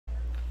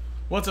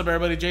What's up,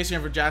 everybody? Jason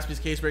here for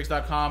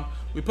JaspysCaseBreaks.com.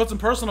 We put some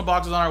personal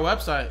boxes on our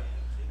website,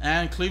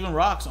 and Cleveland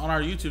Rocks on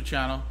our YouTube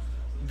channel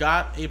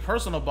got a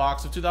personal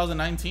box of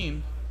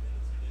 2019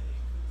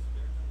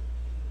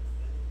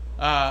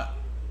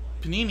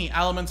 Panini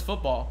Elements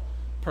Football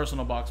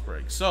personal box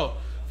break. So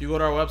if you go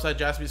to our website,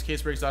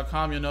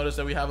 JaspysCaseBreaks.com, you'll notice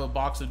that we have a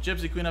box of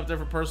Gypsy Queen up there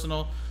for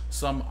personal,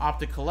 some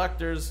Optic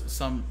Collectors,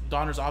 some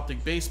Donruss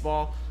Optic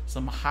Baseball,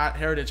 some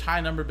Heritage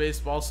High Number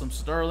Baseball, some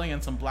Sterling,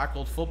 and some Black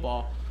Gold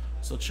Football.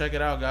 So check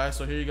it out, guys.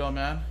 So here you go,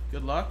 man.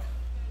 Good luck.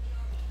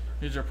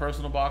 Here's your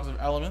personal box of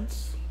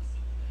Elements.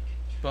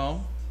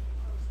 Boom.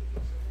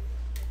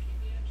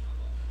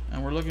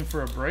 And we're looking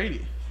for a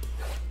Brady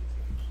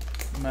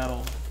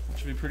medal,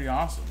 which would be pretty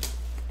awesome.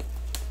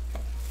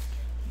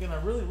 Again,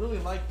 I really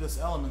like this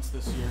Elements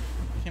this year.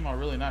 It came out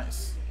really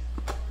nice.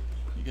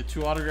 You get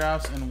 2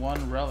 autographs and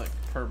 1 relic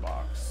per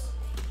box.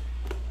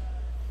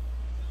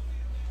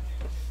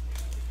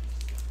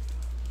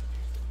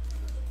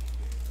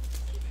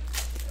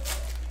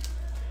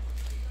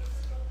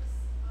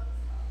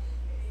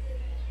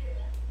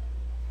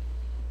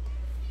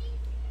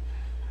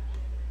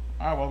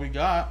 Alright, well, we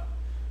got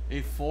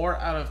a 4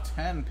 out of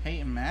 10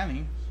 Peyton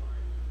Manning.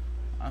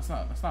 That's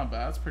not bad.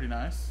 That's pretty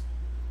nice.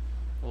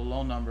 A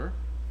low number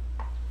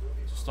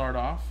to start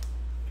off.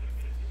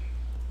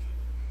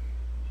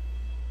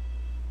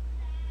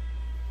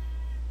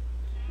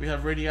 We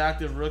have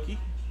Radioactive Rookie,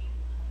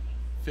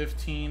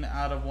 15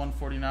 out of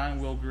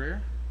 149, Will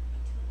Greer.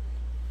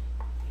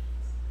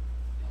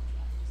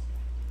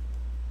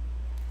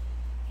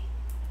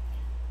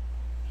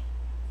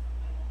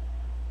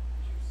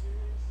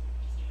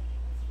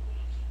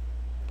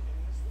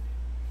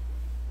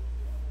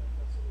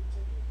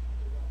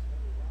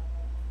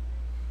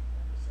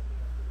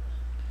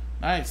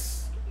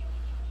 Nice.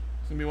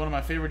 It's going to be one of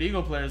my favorite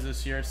Eagle players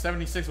this year.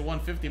 76 of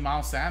 150,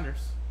 Miles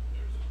Sanders.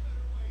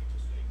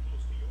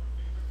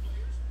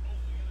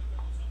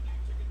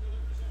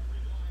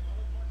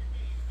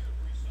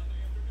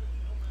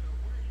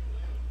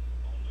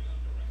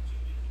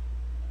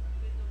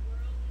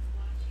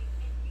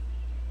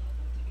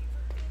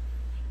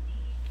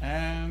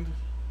 And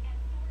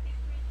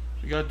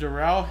we got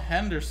Darrell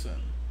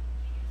Henderson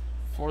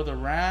for the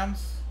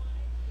Rams.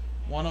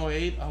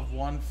 108 of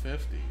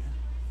 150.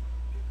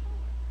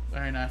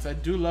 Very nice. I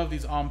do love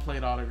these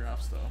on-plate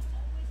autographs, though.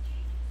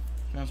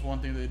 That's one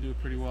thing they do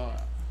pretty well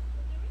at.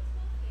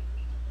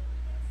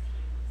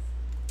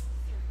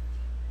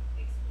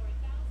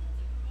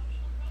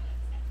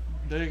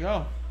 There you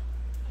go.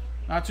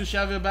 Not too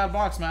shabby of a bad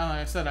box, man. Like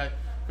I said, I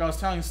was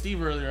telling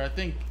Steve earlier, I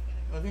think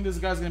this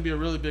guy's going to be a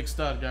really big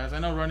stud, guys. I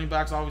know running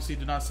backs obviously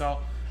do not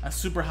sell as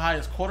super high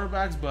as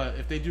quarterbacks, but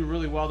if they do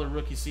really well their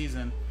rookie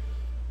season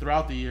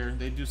throughout the year,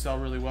 they do sell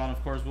really well. And,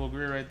 of course, Will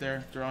Greer right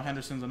there. Darrell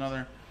Henderson's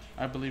another,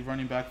 I believe,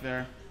 running back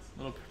there.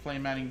 Little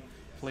Peyton Manning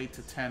plate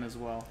to 10 as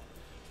well. So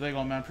there you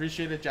go, man.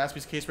 Appreciate it.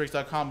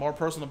 JaspysCaseBreaks.com. More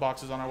personal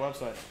boxes on our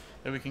website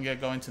that we can get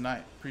going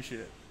tonight.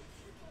 Appreciate it.